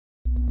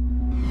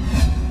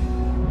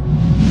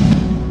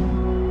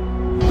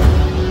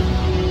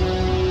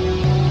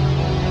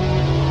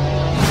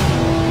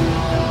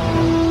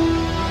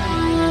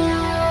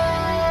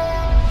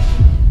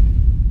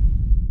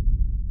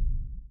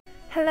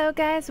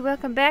Hello guys,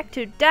 welcome back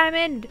to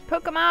Diamond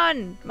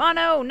Pokemon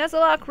Mono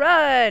Nuzlocke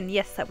Run!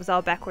 Yes, that was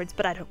all backwards,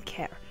 but I don't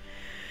care.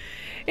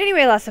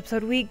 Anyway, last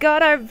episode we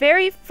got our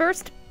very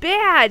first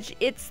badge.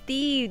 It's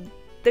the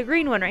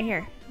green one right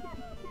here.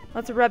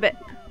 Let's rub it.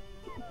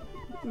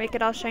 Make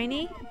it all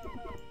shiny.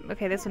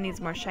 Okay, this one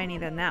needs more shiny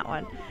than that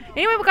one.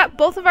 Anyway, we got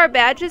both of our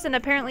badges, and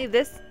apparently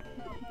this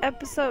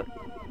episode...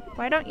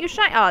 Why don't you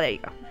shine? Oh, there you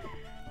go.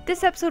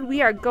 This episode,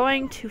 we are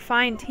going to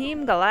find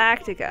Team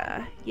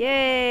Galactica.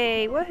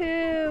 Yay!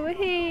 Woohoo!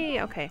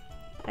 Woohee! Okay,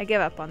 I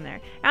give up on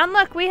there. And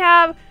look, we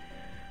have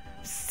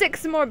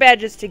 6 more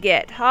badges to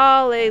get.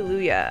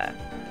 Hallelujah!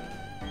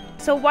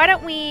 So why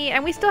don't we...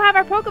 And we still have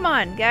our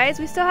Pokemon, guys.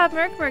 We still have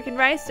Murk and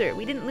Ricer.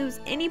 We didn't lose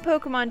any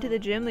Pokemon to the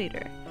gym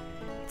leader.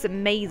 It's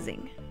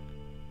amazing.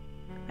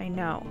 I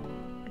know.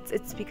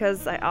 It's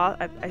because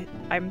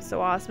I'm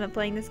so awesome at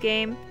playing this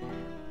game.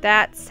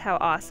 That's how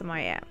awesome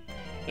I am.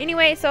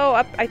 Anyway, so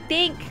I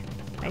think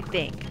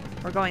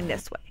we're going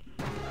this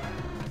way.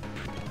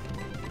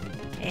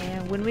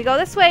 And when we go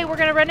this way, we're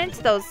gonna run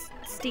into those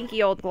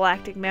stinky old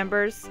Galactic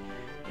members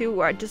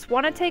who just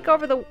want to take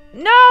over the...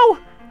 No!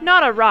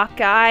 Not a rock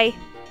guy.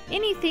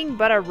 Anything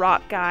but a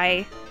rock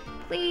guy.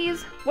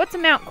 Please. What's a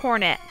Mount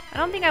Cornet? I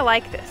don't think I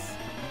like this.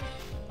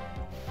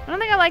 I don't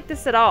think I like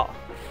this at all.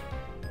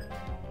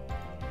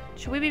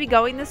 Should we be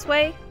going this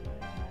way?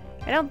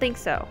 I don't think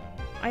so.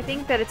 I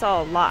think that it's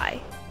all a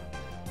lie.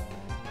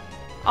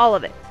 All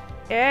of it.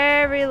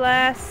 Every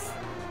last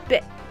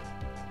bit.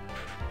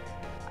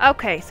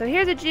 Okay, so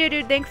here's a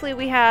Geodude. Thankfully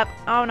we have...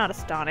 Oh, not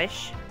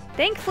Astonish.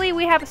 Thankfully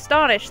we have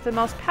Astonish, the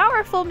most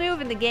powerful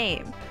move in the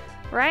game.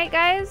 Right,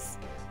 guys?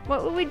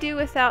 What would we do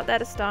without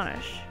that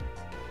Astonish?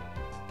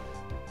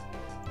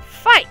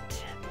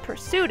 Fight!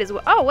 Pursuit is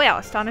what... Oh, wow.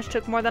 Astonish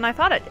took more than I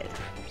thought it did.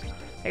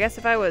 I guess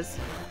if I was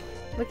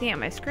looking at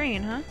my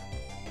screen, huh?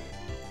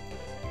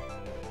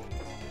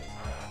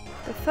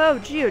 The foe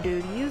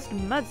Geodude used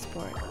Mud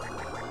Sport.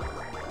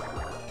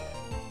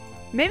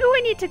 Maybe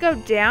we need to go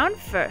down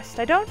first.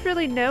 I don't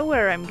really know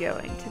where I'm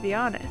going, to be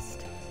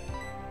honest.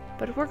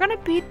 But we're gonna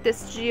beat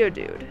this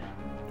Geodude.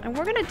 And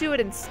we're gonna do it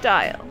in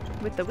style,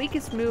 with the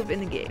weakest move in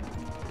the game.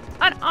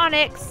 An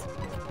Onix!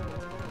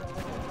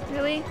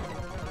 Really?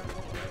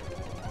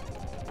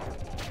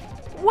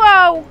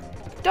 Whoa!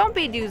 Don't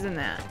be using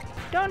that.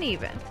 Don't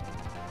even.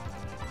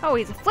 Oh,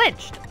 he's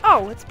flinched.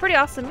 Oh, it's a pretty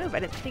awesome move. I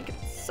didn't think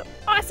it's so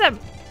awesome.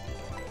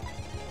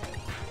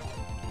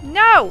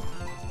 No!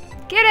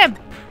 Get him!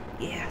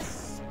 Yes.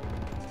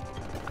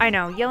 I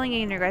know, yelling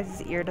in your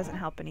guys' ear doesn't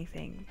help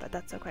anything, but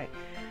that's okay.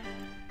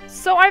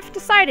 So I've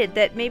decided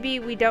that maybe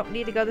we don't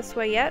need to go this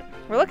way yet.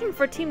 We're looking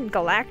for Team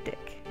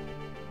Galactic.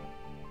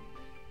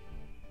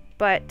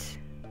 But,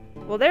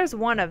 well, there's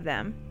one of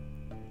them.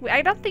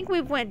 I don't think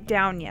we've went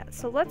down yet,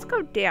 so let's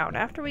go down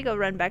after we go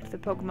run back to the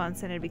Pokemon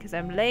Center because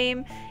I'm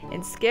lame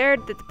and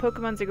scared that the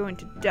Pokemons are going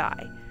to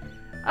die.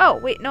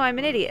 Oh, wait, no, I'm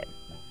an idiot.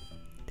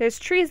 There's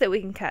trees that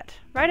we can cut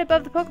right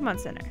above the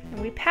Pokemon Center,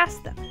 and we pass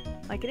them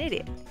like an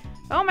idiot.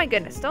 Oh my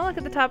goodness, don't look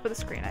at the top of the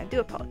screen. I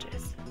do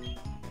apologize.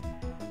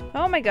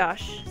 Oh my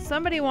gosh,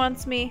 somebody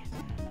wants me.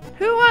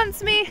 Who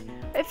wants me?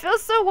 I feel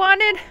so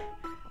wanted.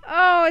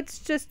 Oh, it's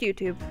just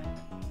YouTube.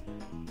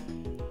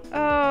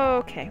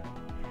 Okay.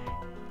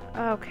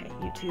 Okay,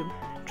 YouTube.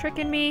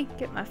 Tricking me,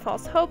 get my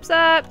false hopes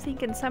up,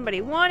 thinking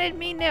somebody wanted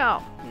me.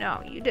 No,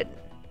 no, you didn't.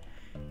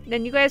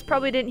 Then you guys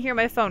probably didn't hear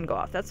my phone go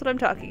off. That's what I'm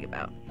talking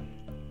about.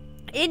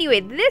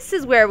 Anyway, this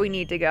is where we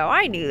need to go.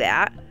 I knew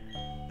that.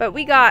 But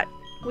we got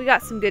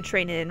some good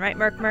training in, right,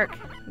 Murk?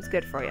 It was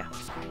good for you.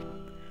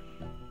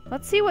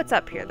 Let's see what's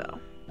up here, though.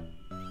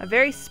 A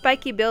very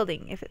spiky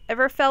building. If it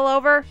ever fell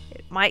over,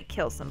 it might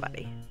kill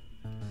somebody.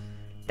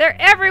 They're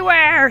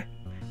everywhere!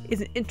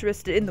 Isn't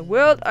interested in the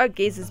world, our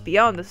gaze is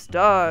beyond the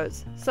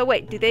stars. So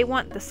wait, do they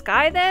want the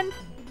sky then?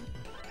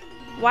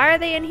 Why are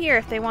they in here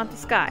if they want the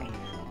sky?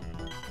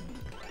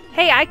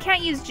 Hey, I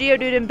can't use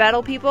Geodude in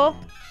battle, people.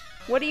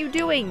 What are you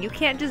doing? You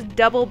can't just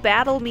double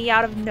battle me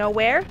out of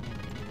nowhere.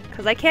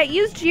 Because I can't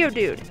use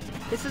Geodude.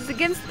 This is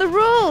against the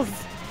rules.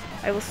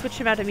 I will switch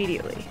him out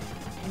immediately.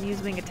 And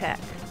use Wing Attack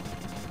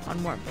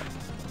on Morphle.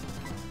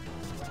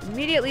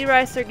 Immediately,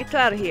 Ricer, get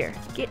out of here.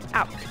 Get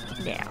out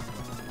now.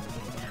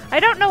 I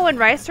don't know when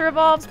Ricer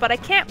evolves, but I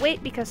can't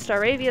wait because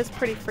Staravia is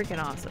pretty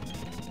freaking awesome.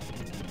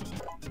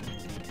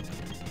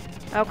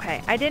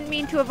 Okay, I didn't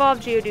mean to evolve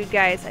Geodude,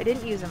 guys. I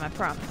didn't use him, I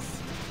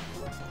promise.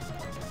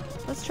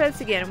 Let's try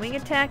this again. Wing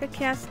Attack a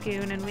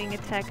Cascoon and Wing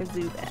Attack a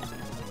Zubat.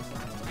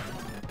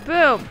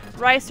 Boom!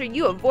 Ricer,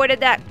 you avoided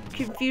that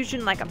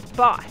confusion like a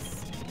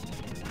boss.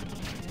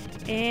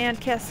 And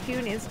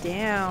Cascoon is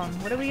down.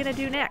 What are we gonna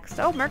do next?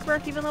 Oh,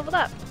 Murk even leveled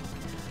up.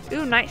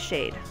 Ooh,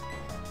 Nightshade.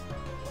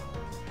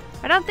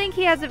 I don't think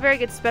he has a very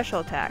good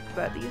special attack,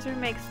 but the user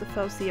makes the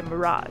foe see a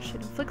mirage.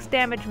 It inflicts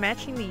damage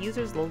matching the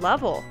user's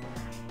level.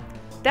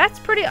 That's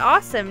pretty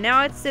awesome.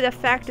 Now it's the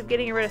fact of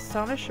getting rid of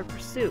Astonish or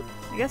Pursuit.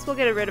 I guess we'll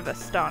get rid of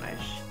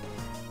Astonish.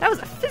 That was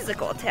a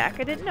physical attack.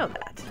 I didn't know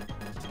that.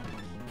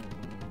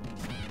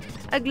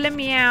 A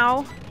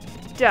Glimmeow.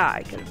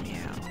 Die, Glimmeow.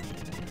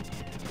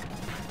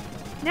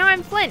 Now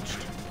I'm flinched.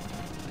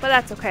 But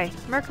that's okay.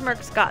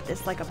 Merc's got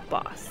this like a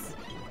boss.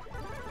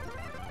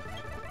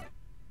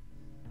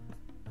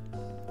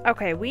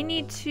 Okay, we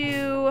need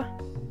to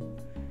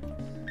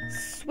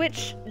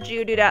switch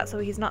Geodude out so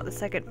he's not the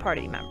second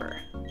party member.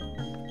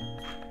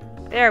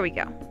 There we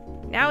go.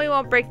 Now we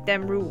won't break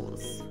them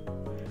rules.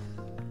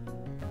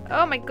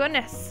 Oh my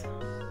goodness.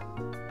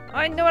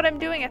 I know what I'm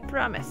doing, I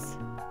promise.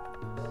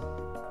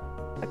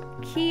 A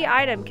key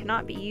item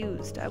cannot be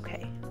used.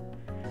 Okay.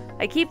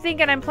 I keep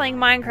thinking I'm playing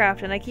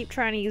Minecraft and I keep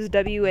trying to use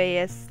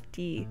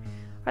WASD.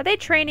 Are they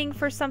training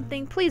for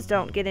something? Please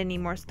don't get any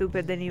more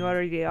stupid than you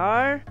already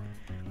are.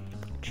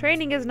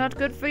 Training is not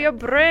good for your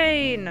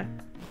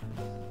brain.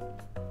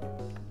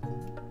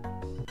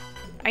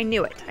 I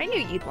knew it. I knew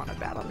you'd want to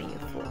battle me, you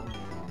fool.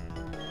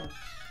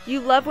 You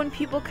love when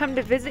people come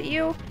to visit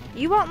you?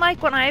 You won't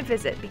like when I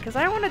visit because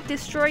I want to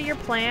destroy your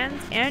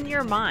plans and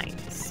your mind.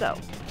 So,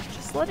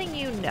 just letting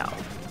you know.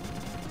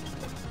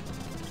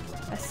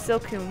 A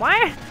Silcoon.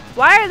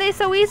 Why are they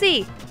so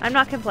easy? I'm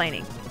not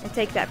complaining. I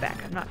take that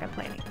back. I'm not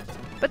complaining.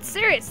 But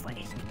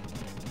seriously.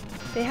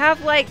 They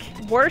have like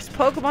worse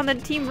Pokemon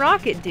than Team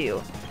Rocket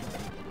do.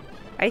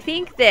 I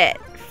think that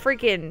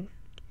freaking...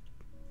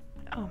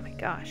 Oh my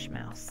gosh,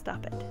 Mouse.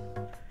 Stop it.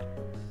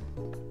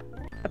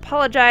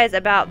 Apologize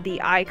about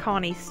the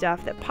icon-y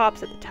stuff that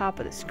pops at the top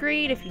of the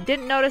screen. If you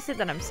didn't notice it,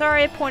 then I'm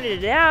sorry I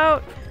pointed it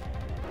out.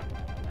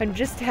 I'm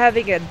just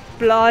having a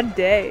blonde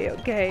day,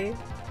 okay?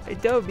 I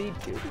don't mean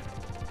to.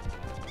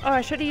 Oh,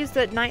 I should have used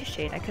the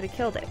Nightshade. I could have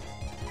killed it.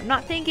 I'm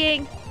not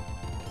thinking.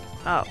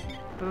 Oh,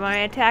 but my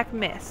attack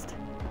missed.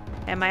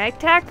 And my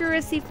attack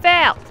accuracy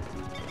failed.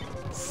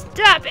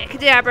 Stop it,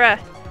 Kadabra!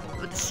 I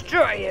will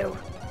destroy you.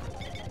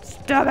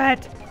 Stop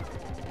it!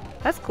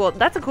 That's cool.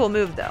 That's a cool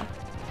move, though.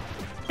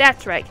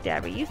 That's right,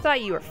 Kadabra. You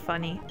thought you were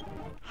funny.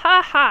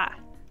 Ha ha!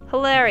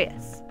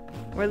 Hilarious.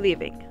 We're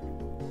leaving.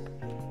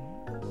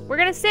 We're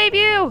gonna save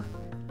you!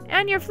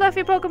 And your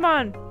fluffy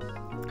Pokemon!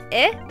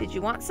 Eh? Did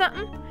you want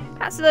something?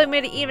 How silly of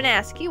me to even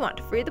ask. You want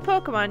to free the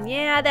Pokemon.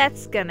 Yeah,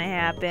 that's gonna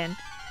happen.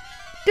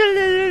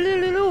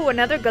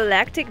 Another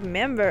Galactic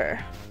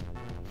member.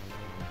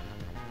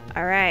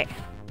 Alright.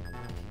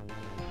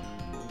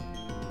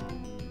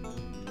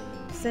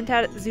 Sent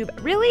out at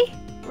Zubat. Really?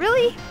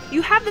 Really?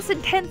 You have this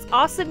intense,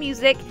 awesome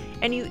music,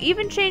 and you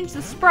even changed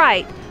the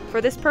sprite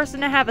for this person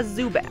to have a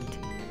Zubat.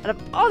 Out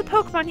of all the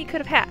Pokemon he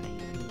could have had.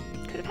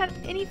 Could have had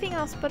anything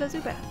else but a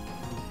Zubat.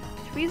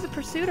 Should we use a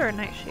Pursuit or a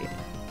Nightshade?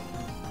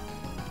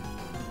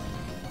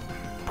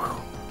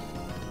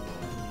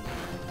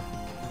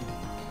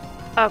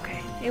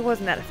 Okay, it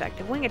wasn't that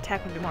effective. Wing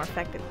attack would be more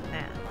effective than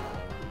that.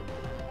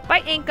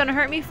 Bite ain't gonna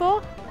hurt me,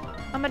 fool.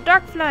 I'm a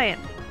dark flying.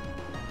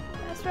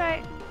 That's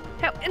right.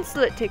 How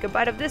insolent, take a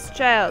bite of this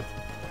child.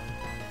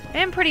 I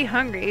am pretty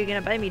hungry. Are you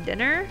gonna buy me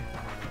dinner?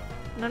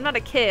 And I'm not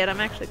a kid, I'm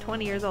actually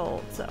 20 years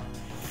old, so.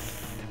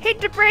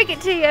 Hate to break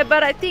it to you,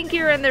 but I think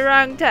you're in the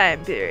wrong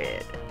time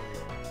period.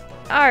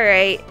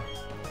 Alright.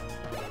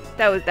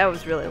 That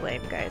was really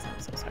lame, guys.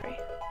 I'm so sorry.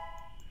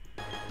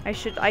 I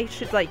should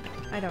like,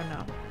 I don't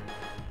know.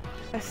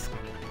 A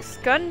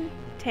Skun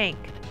Tank.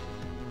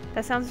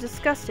 That sounds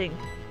disgusting.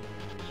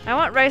 I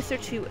want Ricer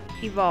to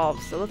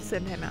evolve, so let's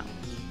send him out.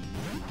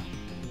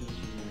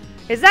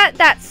 Is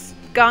that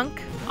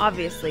skunk?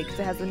 Obviously, because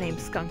it has the name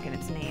skunk in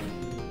its name.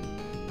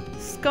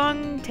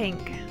 Skunk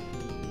Tank.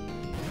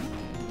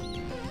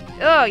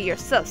 Oh, you're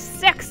so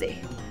sexy.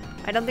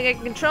 I don't think I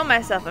can control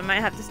myself. I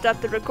might have to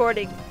stop the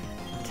recording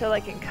until I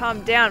can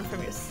calm down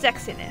from your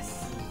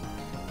sexiness.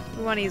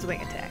 We want to use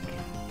Wing Attack.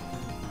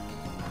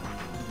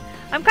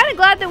 I'm kind of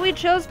glad that we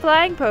chose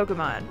flying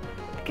Pokemon,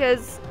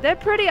 because they're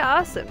pretty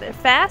awesome. They're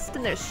fast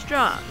and they're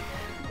strong.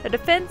 The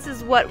defense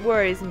is what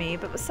worries me,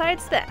 but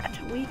besides that,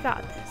 we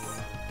got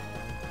this.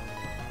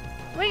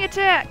 Wing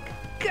Attack!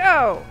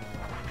 Go!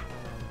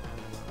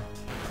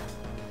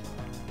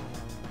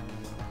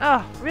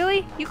 Oh,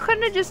 really? You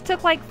couldn't have just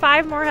took like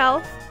 5 more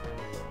health?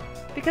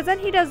 Because then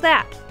he does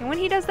that. And when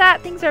he does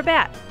that, things are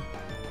bad.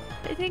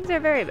 Things are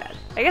very bad.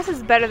 I guess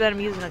it's better than I'm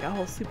using like a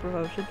whole super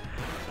potion.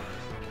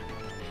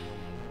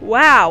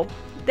 Wow,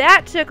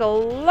 that took a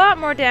lot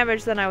more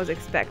damage than I was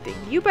expecting.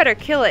 You better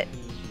kill it,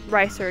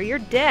 Ricer. You're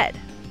dead.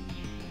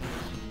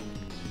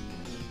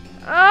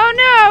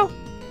 Oh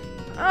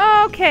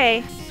no!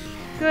 Okay.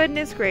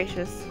 Goodness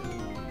gracious.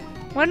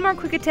 One more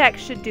quick attack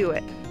should do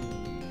it.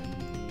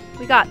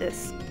 We got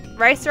this.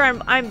 Ricer,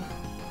 I'm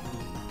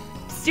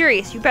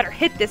serious. You better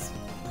hit this.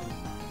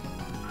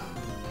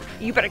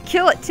 You better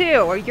kill it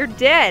too, or you're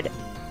dead.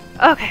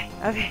 Okay,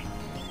 okay.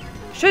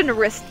 Shouldn't have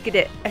risked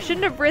it. I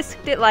shouldn't have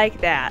risked it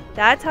like that.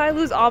 That's how I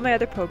lose all my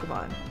other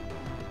Pokemon.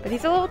 But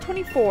he's a level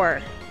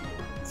 24,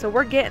 so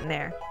we're getting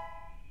there.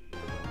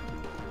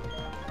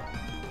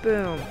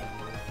 Boom.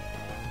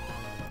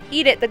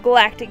 Eat it, the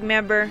Galactic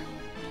member.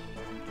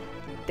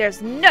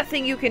 There's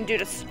nothing you can do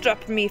to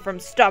stop me from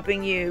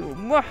stopping you.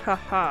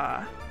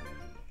 Mwahaha.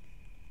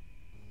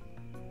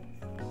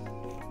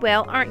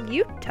 Well, aren't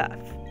you tough?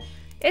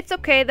 It's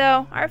okay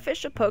though. Our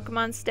official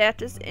Pokemon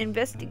status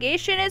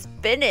investigation is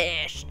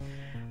finished.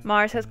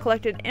 Mars has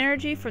collected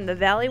energy from the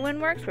Valley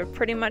Windworks. We're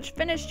pretty much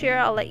finished here.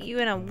 I'll let you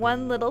in on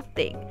one little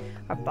thing.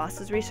 Our boss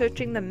is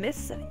researching the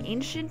myths of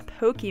ancient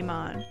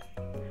Pokemon.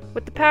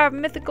 With the power of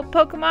mythical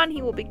Pokemon,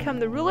 he will become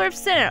the ruler of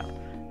Sinnoh.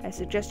 I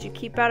suggest you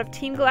keep out of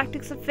Team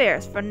Galactic's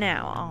affairs for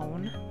now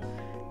on.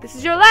 This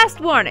is your last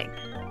warning.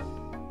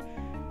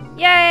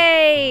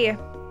 Yay!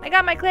 I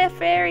got my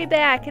Clefairy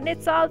back, and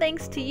it's all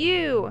thanks to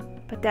you.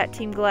 But that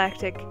Team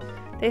Galactic,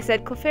 they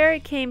said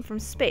Clefairy came from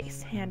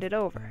space. Hand it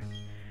over.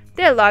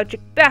 Their logic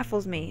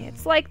baffles me.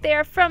 It's like they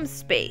are from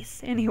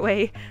space.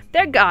 Anyway,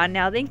 they're gone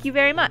now. Thank you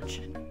very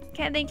much.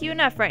 Can't thank you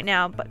enough right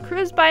now, but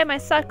cruise by my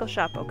cycle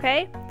shop,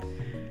 okay?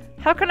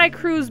 How can I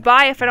cruise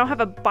by if I don't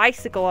have a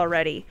bicycle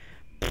already?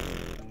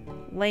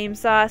 Lame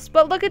sauce.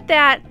 But look at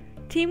that.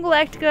 Team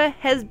Galactica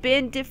has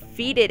been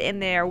defeated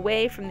and they are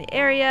away from the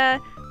area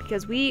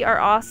because we are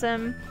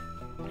awesome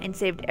and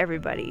saved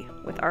everybody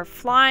with our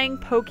flying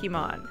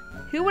Pokemon.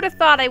 Who would have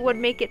thought I would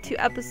make it to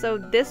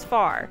episode this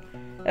far?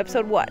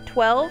 Episode what,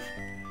 12?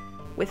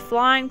 With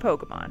flying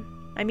Pokemon.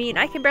 I mean,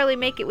 I can barely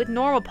make it with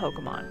normal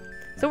Pokemon.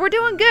 So we're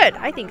doing good.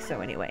 I think so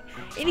anyway.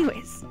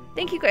 Anyways,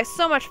 thank you guys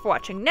so much for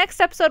watching.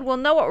 Next episode, we'll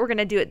know what we're going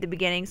to do at the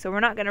beginning, so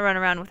we're not going to run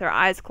around with our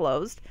eyes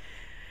closed.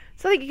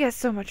 So thank you guys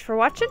so much for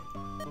watching.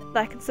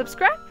 Like and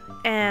subscribe,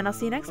 and I'll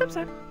see you next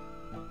episode.